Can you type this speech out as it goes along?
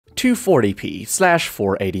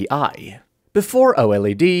240p/480i. Before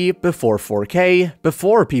OLED, before 4K,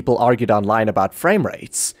 before people argued online about frame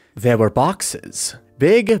rates, there were boxes.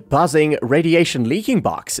 Big, buzzing, radiation-leaking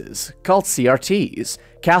boxes, called CRTs,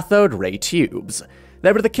 cathode ray tubes.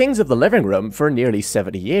 They were the kings of the living room for nearly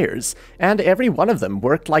 70 years, and every one of them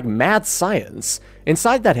worked like mad science.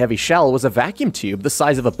 Inside that heavy shell was a vacuum tube the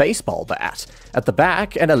size of a baseball bat. At the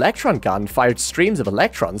back, an electron gun fired streams of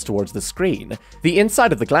electrons towards the screen. The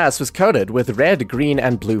inside of the glass was coated with red, green,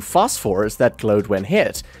 and blue phosphors that glowed when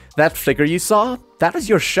hit. That flicker you saw? That is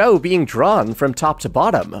your show being drawn from top to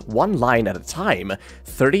bottom, one line at a time,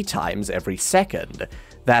 30 times every second.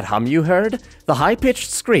 That hum you heard? The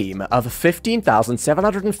high-pitched scream of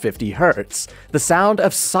 15,750 Hz, the sound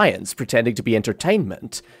of science pretending to be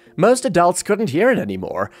entertainment. Most adults couldn't hear it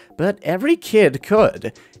anymore, but every kid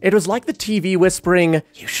could. It was like the TV whispering,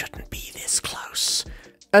 "You shouldn't be this close."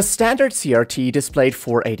 A standard CRT displayed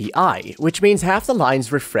 480i, which means half the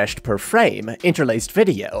lines refreshed per frame, interlaced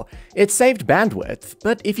video. It saved bandwidth,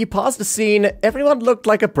 but if you paused the scene, everyone looked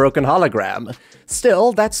like a broken hologram.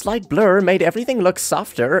 Still, that slight blur made everything look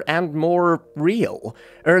softer and more real.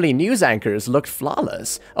 Early news anchors looked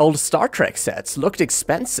flawless, old Star Trek sets looked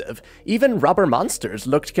expensive, even rubber monsters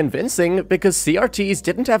looked convincing because CRTs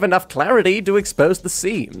didn't have enough clarity to expose the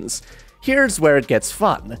seams. Here's where it gets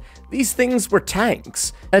fun. These things were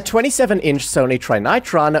tanks. A 27-inch Sony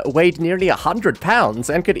Trinitron weighed nearly 100 pounds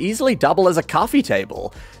and could easily double as a coffee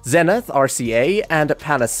table. Zenith, RCA, and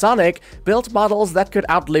Panasonic built models that could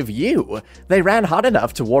outlive you. They ran hot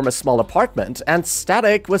enough to warm a small apartment, and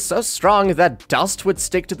static was so strong that dust would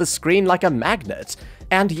stick to the screen like a magnet.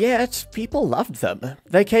 And yet, people loved them.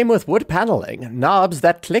 They came with wood paneling, knobs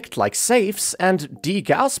that clicked like safes, and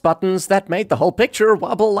de-Gauss buttons that made the whole picture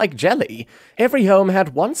wobble like jelly. Every home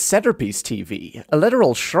had one centerpiece TV, a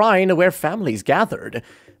literal shrine where families gathered.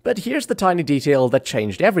 But here's the tiny detail that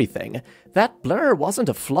changed everything. That blur wasn't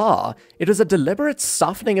a flaw, it was a deliberate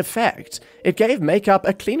softening effect. It gave makeup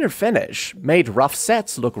a cleaner finish, made rough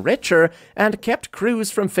sets look richer, and kept crews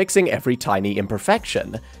from fixing every tiny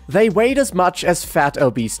imperfection. They weighed as much as fat,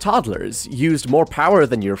 obese toddlers, used more power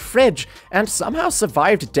than your fridge, and somehow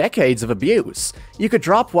survived decades of abuse. You could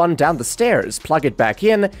drop one down the stairs, plug it back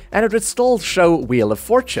in, and it would still show Wheel of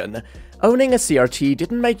Fortune. Owning a CRT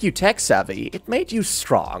didn't make you tech-savvy, it made you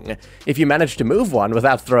strong. If you managed to move one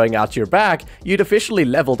without throwing out your back, you'd officially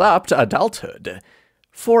leveled up to adulthood.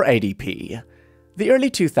 480p. The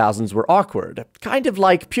early 2000s were awkward, kind of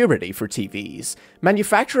like puberty for TVs.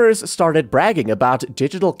 Manufacturers started bragging about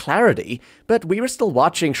digital clarity, but we were still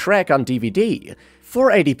watching Shrek on DVD.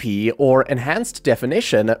 480p, or Enhanced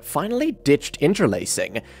Definition, finally ditched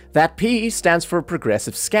interlacing. That P stands for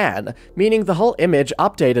progressive scan, meaning the whole image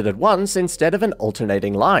updated at once instead of in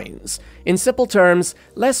alternating lines. In simple terms,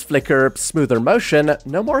 less flicker, smoother motion,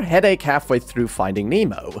 no more headache halfway through Finding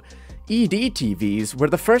Nemo. EDTVs were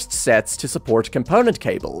the first sets to support component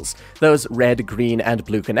cables, those red, green, and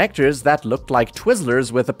blue connectors that looked like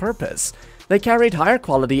Twizzlers with a purpose. They carried higher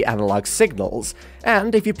quality analog signals,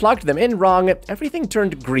 and if you plugged them in wrong, everything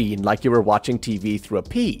turned green like you were watching TV through a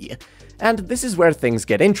P. And this is where things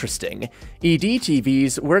get interesting.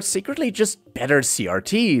 EDTVs were secretly just better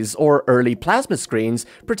CRTs, or early plasma screens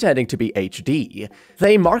pretending to be HD.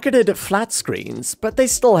 They marketed flat screens, but they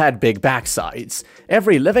still had big backsides.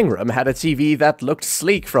 Every living room had a TV that looked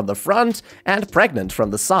sleek from the front and pregnant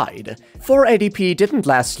from the side. 480p didn't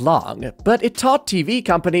last long, but it taught TV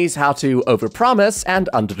companies how to overpromise and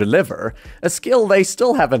underdeliver, a skill they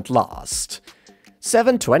still haven't lost.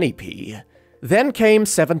 720p. Then came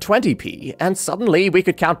 720p, and suddenly we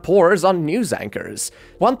could count pores on news anchors.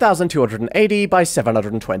 1280 by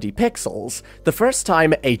 720 pixels, the first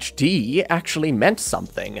time HD actually meant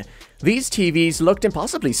something. These TVs looked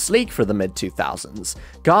impossibly sleek for the mid-2000s.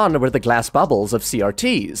 Gone were the glass bubbles of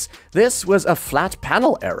CRTs. This was a flat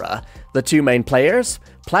panel era. The two main players?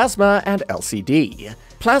 Plasma and LCD.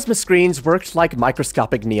 Plasma screens worked like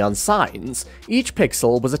microscopic neon signs. Each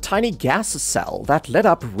pixel was a tiny gas cell that lit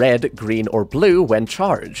up red, green, or blue when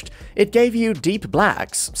charged. It gave you deep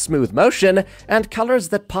blacks, smooth motion, and colors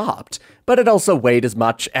that popped. But it also weighed as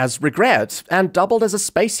much as regret, and doubled as a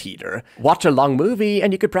space heater. Watch a long movie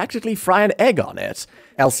and you could practically fry an egg on it.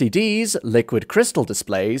 LCDs, liquid crystal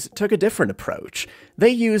displays, took a different approach. They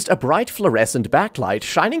used a bright fluorescent backlight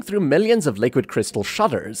shining through millions of liquid crystal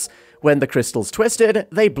shutters. When the crystals twisted,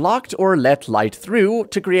 they blocked or let light through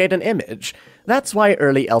to create an image. That's why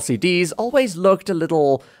early LCDs always looked a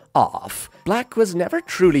little off. Black was never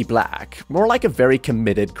truly black, more like a very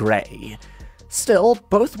committed gray. Still,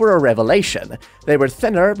 both were a revelation. They were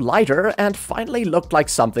thinner, lighter, and finally looked like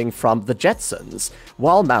something from the Jetsons.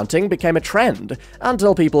 Wall mounting became a trend,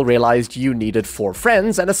 until people realized you needed 4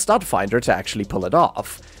 friends and a stud finder to actually pull it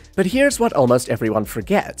off. But here's what almost everyone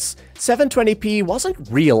forgets. 720p wasn't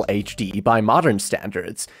real HD by modern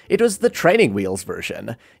standards. It was the training wheels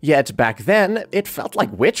version. Yet back then, it felt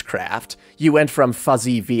like witchcraft. You went from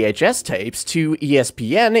fuzzy VHS tapes to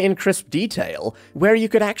ESPN in crisp detail, where you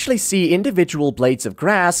could actually see individual blades of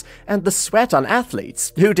grass and the sweat on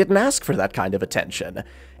athletes who didn't ask for that kind of attention.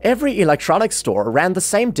 Every electronics store ran the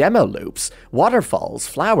same demo loops, waterfalls,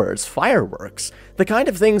 flowers, fireworks, the kind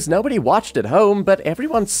of things nobody watched at home but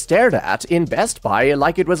everyone stared at in Best Buy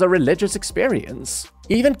like it was a religious experience.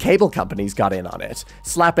 Even cable companies got in on it,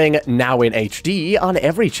 slapping "Now in HD" on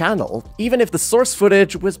every channel, even if the source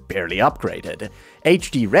footage was barely upgraded.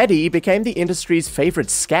 HD Ready became the industry's favorite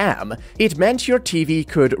scam. It meant your TV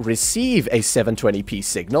could receive a 720p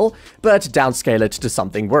signal, but downscale it to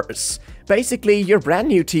something worse. Basically, your brand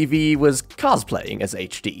new TV was cosplaying as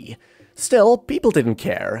HD. Still, people didn't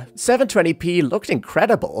care. 720p looked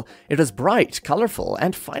incredible. It was bright, colorful,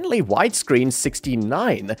 and finally widescreen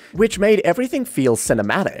 16:9, which made everything feel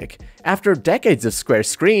cinematic. After decades of square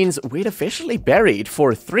screens, we'd officially buried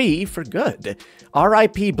 4:3 for good.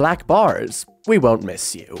 RIP black bars. We won't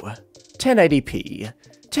miss you. 1080p.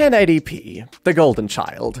 1080p, the golden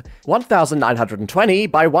child. 1920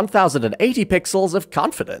 by 1080 pixels of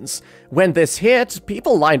confidence. When this hit,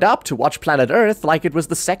 people lined up to watch Planet Earth like it was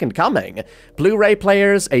the second coming. Blu-ray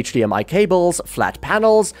players, HDMI cables, flat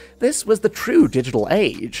panels, this was the true digital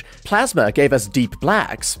age. Plasma gave us deep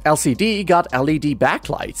blacks, LCD got LED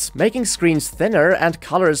backlights, making screens thinner and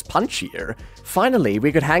colors punchier. Finally,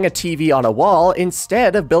 we could hang a TV on a wall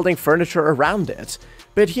instead of building furniture around it.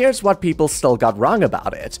 But here's what people still got wrong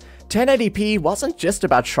about it. 1080p wasn't just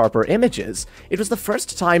about sharper images, it was the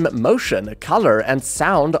first time motion, color, and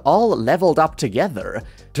sound all leveled up together.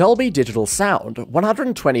 Dolby Digital Sound,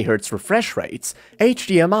 120Hz refresh rates,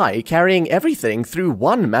 HDMI carrying everything through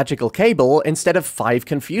one magical cable instead of 5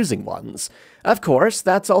 confusing ones. Of course,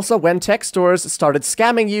 that's also when tech stores started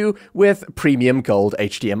scamming you with premium gold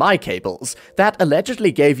HDMI cables that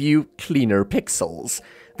allegedly gave you cleaner pixels.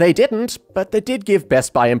 They didn't, but they did give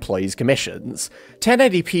Best Buy employees commissions.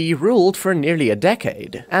 1080p ruled for nearly a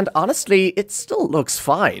decade, and honestly, it still looks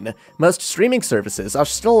fine. Most streaming services are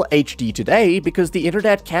still HD today because the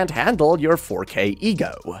internet can't handle your 4K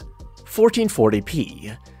ego.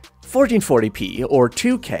 1440p. 1440p, or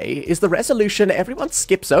 2K, is the resolution everyone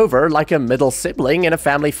skips over like a middle sibling in a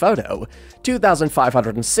family photo.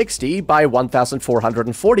 2560 by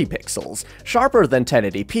 1440 pixels, sharper than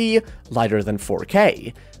 1080p, lighter than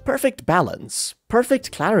 4K. Perfect balance,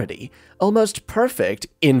 perfect clarity, almost perfect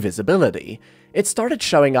invisibility. It started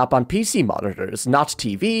showing up on PC monitors, not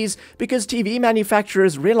TVs, because TV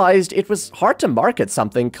manufacturers realized it was hard to market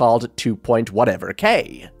something called 2.whatever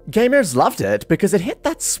K. Gamers loved it because it hit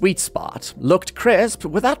that sweet spot, looked crisp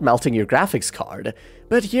without melting your graphics card.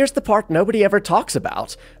 But here's the part nobody ever talks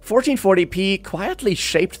about. 1440p quietly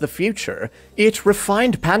shaped the future. It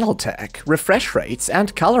refined panel tech, refresh rates,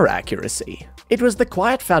 and color accuracy. It was the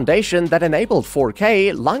quiet foundation that enabled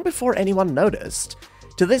 4K long before anyone noticed.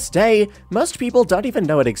 To this day, most people don't even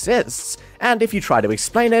know it exists, and if you try to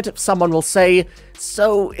explain it, someone will say,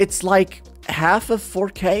 "So it's like half of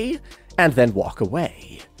 4K?" and then walk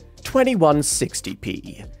away.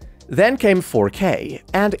 2160p. Then came 4K,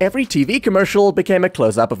 and every TV commercial became a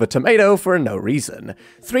close-up of a tomato for no reason.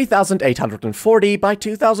 3840 by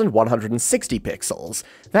 2160 pixels.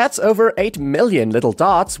 That's over 8 million little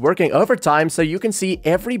dots working overtime so you can see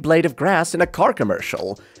every blade of grass in a car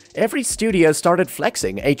commercial. Every studio started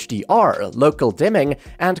flexing HDR, local dimming,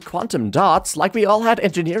 and quantum dots like we all had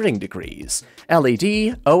engineering degrees.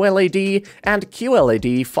 LED, OLED, and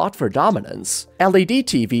QLED fought for dominance. LED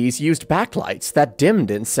TVs used backlights that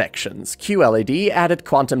dimmed in sections. QLED added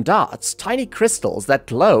quantum dots, tiny crystals that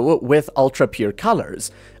glow with ultra-pure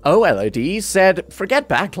colors. OLED said, forget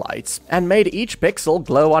backlights, and made each pixel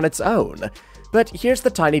glow on its own. But here's the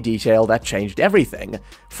tiny detail that changed everything.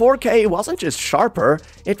 4K wasn't just sharper,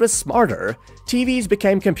 it was smarter. TVs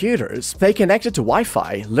became computers. They connected to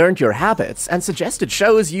Wi-Fi, learned your habits, and suggested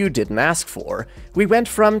shows you didn't ask for. We went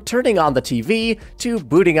from turning on the TV to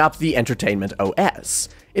booting up the entertainment OS.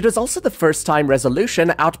 It was also the first time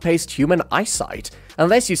resolution outpaced human eyesight.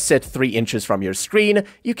 Unless you sit 3 inches from your screen,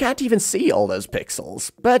 you can't even see all those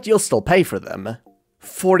pixels, but you'll still pay for them.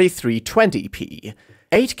 4320p.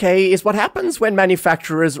 8K is what happens when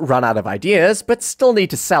manufacturers run out of ideas but still need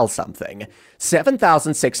to sell something.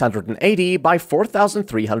 7,680 by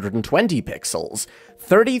 4,320 pixels.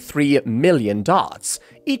 33 million dots,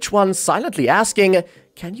 each one silently asking,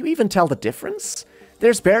 can you even tell the difference?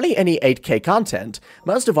 There's barely any 8K content.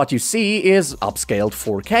 Most of what you see is upscaled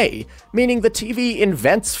 4K, meaning the TV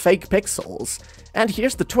invents fake pixels. And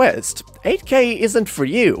here's the twist. 8K isn't for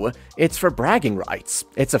you, it's for bragging rights.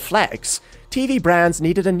 It's a flex. TV brands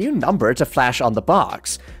needed a new number to flash on the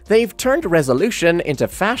box. They've turned resolution into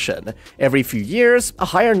fashion. Every few years, a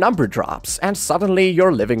higher number drops, and suddenly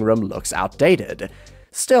your living room looks outdated.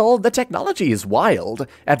 Still, the technology is wild.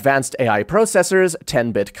 Advanced AI processors,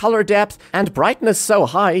 10-bit color depth, and brightness so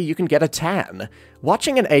high you can get a tan.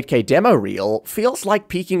 Watching an 8K demo reel feels like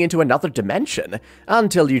peeking into another dimension,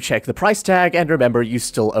 until you check the price tag and remember you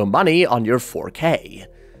still owe money on your 4K.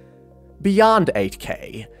 Beyond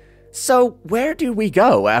 8K. So where do we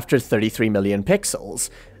go after 33 million pixels?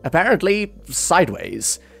 Apparently,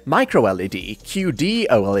 sideways. MicroLED,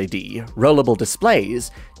 QD-OLED, rollable displays,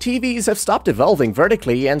 TVs have stopped evolving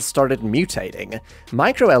vertically and started mutating.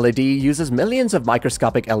 MicroLED uses millions of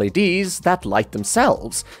microscopic LEDs that light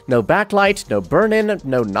themselves. No backlight, no burn-in,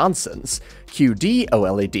 no nonsense.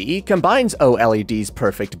 QD-OLED combines OLED's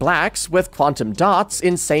perfect blacks with quantum dots'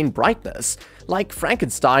 insane brightness. Like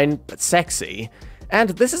Frankenstein, but sexy.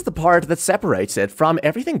 And this is the part that separates it from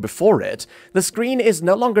everything before it. The screen is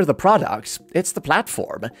no longer the product, it's the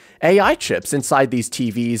platform. AI chips inside these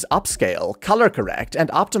TVs upscale, color correct, and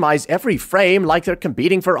optimize every frame like they're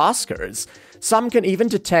competing for Oscars. Some can even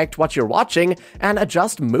detect what you're watching and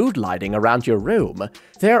adjust mood lighting around your room.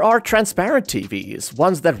 There are transparent TVs,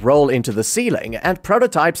 ones that roll into the ceiling, and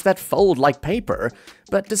prototypes that fold like paper.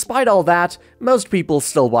 But despite all that, most people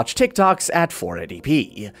still watch TikToks at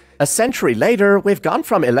 480p. A century later, we've gone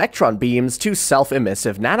from electron beams to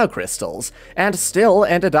self-emissive nanocrystals, and still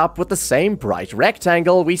ended up with the same bright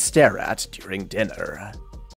rectangle we stare at during dinner.